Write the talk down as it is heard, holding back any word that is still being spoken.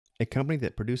A company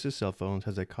that produces cell phones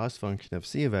has a cost function of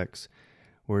C of X,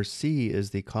 where C is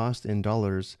the cost in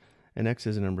dollars and X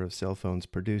is the number of cell phones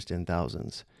produced in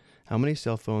thousands. How many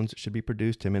cell phones should be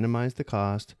produced to minimize the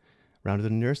cost, round to the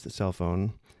nearest cell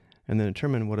phone, and then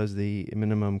determine what is the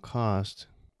minimum cost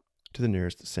to the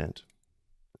nearest cent.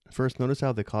 First, notice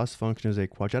how the cost function is a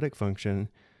quadratic function,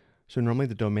 so normally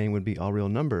the domain would be all real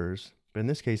numbers, but in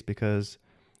this case, because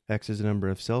X is the number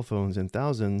of cell phones in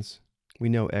thousands, we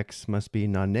know X must be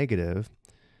non-negative.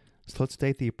 So let's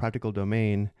state the practical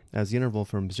domain as the interval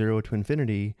from 0 to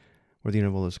infinity, where the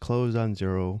interval is closed on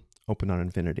 0, open on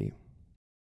infinity.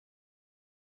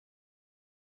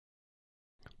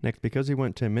 Next, because we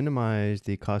want to minimize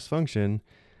the cost function,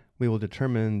 we will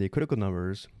determine the critical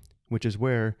numbers, which is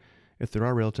where, if there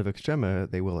are relative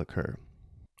extrema, they will occur.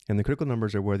 And the critical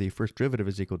numbers are where the first derivative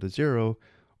is equal to 0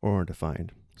 or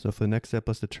undefined. So for the next step,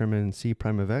 let's determine c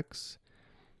prime of x,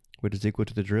 which is equal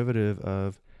to the derivative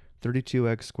of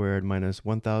 32x squared minus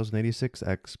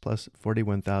 1086x plus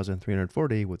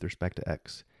 41,340 with respect to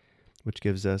x, which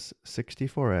gives us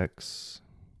 64x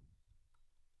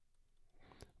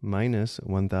minus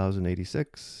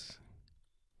 1086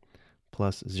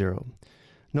 plus 0.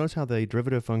 Notice how the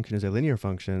derivative function is a linear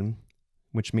function,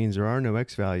 which means there are no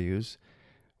x values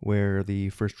where the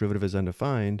first derivative is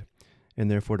undefined,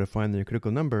 and therefore to find the critical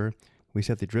number, we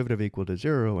set the derivative equal to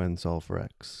 0 and solve for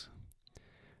x.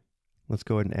 Let's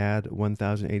go ahead and add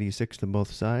 1086 to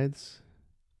both sides,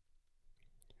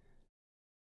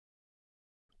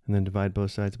 and then divide both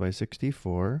sides by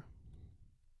 64.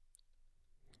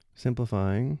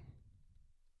 Simplifying,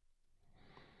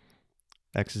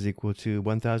 x is equal to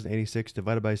 1086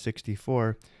 divided by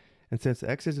 64, and since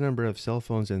x is the number of cell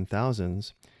phones in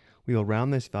thousands, we will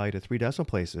round this value to 3 decimal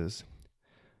places,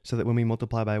 so that when we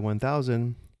multiply by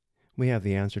 1000, we have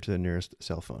the answer to the nearest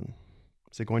cell phone.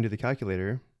 So going to the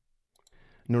calculator,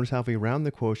 notice how if we round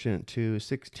the quotient to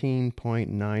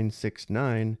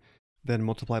 16.969, then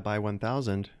multiply by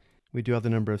 1000, we do have the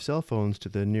number of cell phones to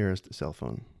the nearest cell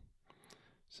phone.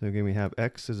 So again, we have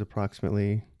x is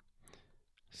approximately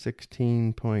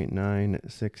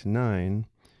 16.969,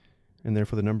 and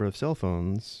therefore the number of cell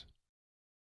phones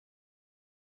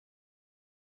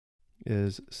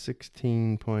is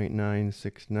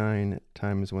 16.969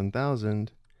 times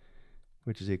 1000,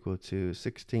 which is equal to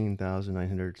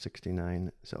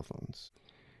 16,969 cell phones.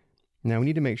 Now we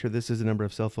need to make sure this is the number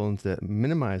of cell phones that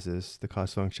minimizes the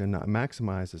cost function, not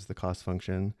maximizes the cost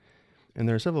function. And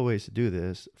there are several ways to do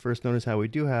this. First, notice how we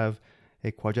do have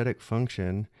a quadratic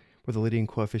function where the leading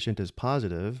coefficient is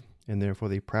positive, and therefore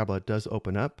the parabola does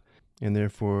open up, and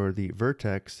therefore the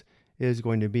vertex is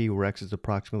going to be where x is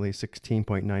approximately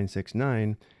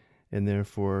 16.969, and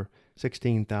therefore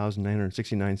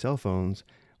 16,969 cell phones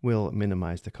will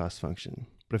minimize the cost function.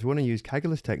 But if we want to use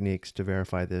calculus techniques to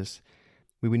verify this,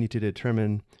 we would need to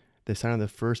determine the sign of the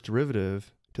first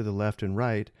derivative to the left and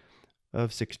right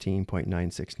of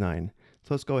 16.969. So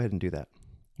let's go ahead and do that.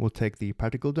 We'll take the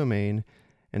practical domain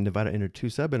and divide it into 2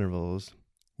 subintervals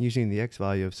using the x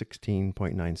value of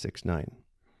 16.969.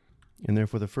 And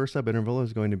therefore the first subinterval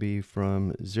is going to be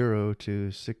from 0 to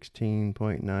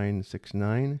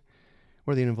 16.969,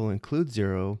 where the interval includes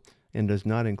 0 and does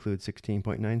not include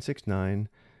 16.969,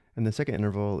 and the second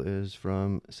interval is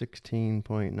from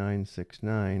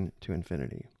 16.969 to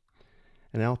infinity.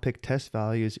 And I'll pick test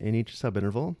values in each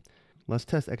subinterval. Let's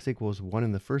test x equals 1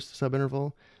 in the first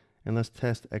subinterval, and let's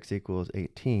test x equals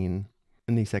 18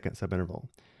 in the second subinterval.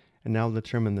 And now we'll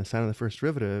determine the sign of the first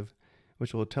derivative,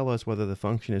 which will tell us whether the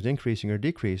function is increasing or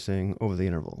decreasing over the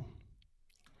interval.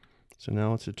 So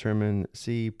now let's determine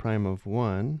c prime of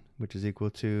 1, which is equal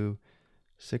to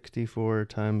 64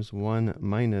 times 1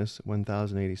 minus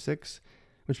 1086,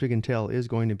 which we can tell is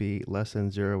going to be less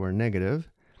than 0 or negative.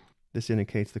 This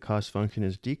indicates the cost function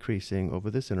is decreasing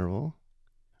over this interval,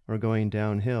 or going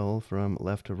downhill from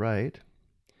left to right.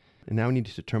 And now we need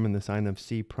to determine the sign of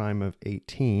c prime of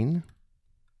 18,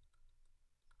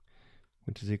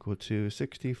 which is equal to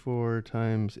 64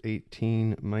 times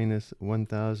 18 minus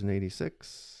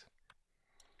 1086,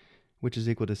 which is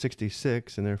equal to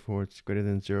 66, and therefore it's greater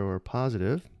than 0 or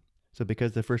positive. So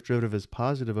because the first derivative is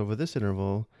positive over this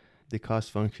interval, the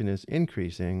cost function is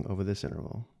increasing over this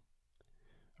interval,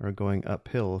 or going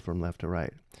uphill from left to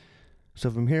right. So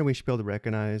from here, we should be able to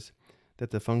recognize that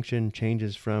the function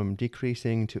changes from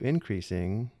decreasing to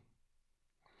increasing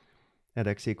at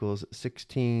x equals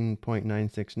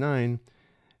 16.969,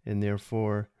 and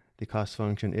therefore the cost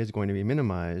function is going to be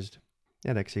minimized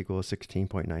at x equals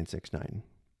 16.969,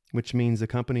 which means the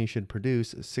company should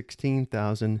produce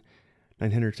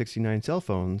 16,969 cell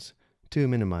phones to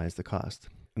minimize the cost.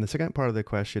 And the second part of the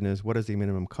question is, what is the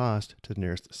minimum cost to the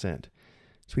nearest cent?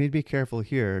 So we need to be careful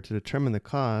here. To determine the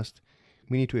cost,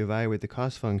 we need to evaluate the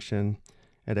cost function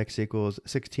at x equals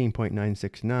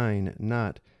 16.969,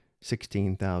 not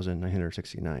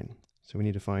 16,969. So we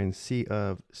need to find C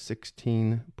of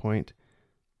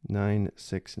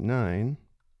 16.969,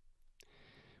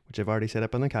 which I've already set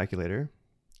up on the calculator.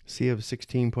 C of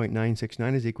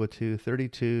 16.969 is equal to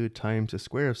 32 times the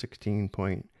square of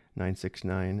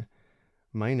 16.969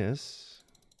 minus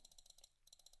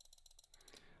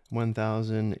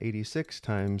 1,086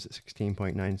 times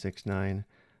 16.969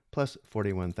 plus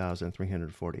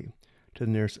 41,340. To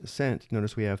the nearest cent,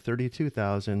 notice we have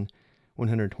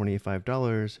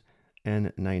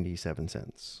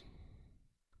 $32,125.97.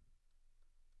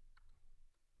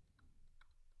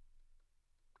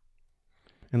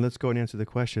 And let's go and answer the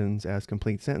questions as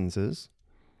complete sentences.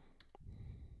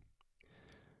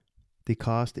 The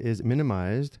cost is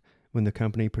minimized when the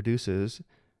company produces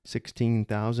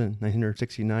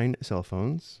 16,969 cell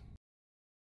phones.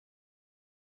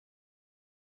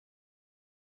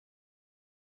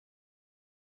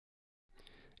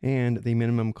 And the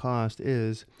minimum cost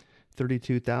is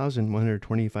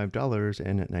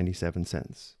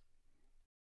 $32,125.97.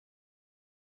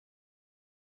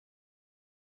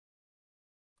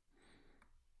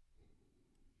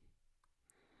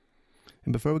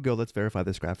 And before we go, let's verify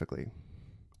this graphically.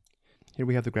 Here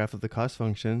we have the graph of the cost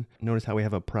function. Notice how we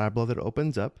have a parabola that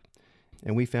opens up,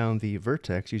 and we found the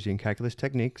vertex using calculus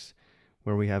techniques,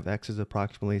 where we have x is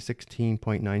approximately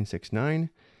 16.969,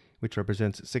 which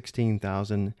represents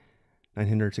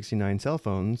 16,969 cell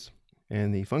phones,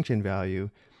 and the function value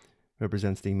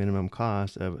represents the minimum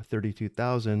cost of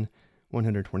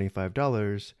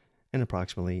 $32,125 and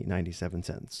approximately 97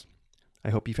 cents. I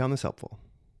hope you found this helpful.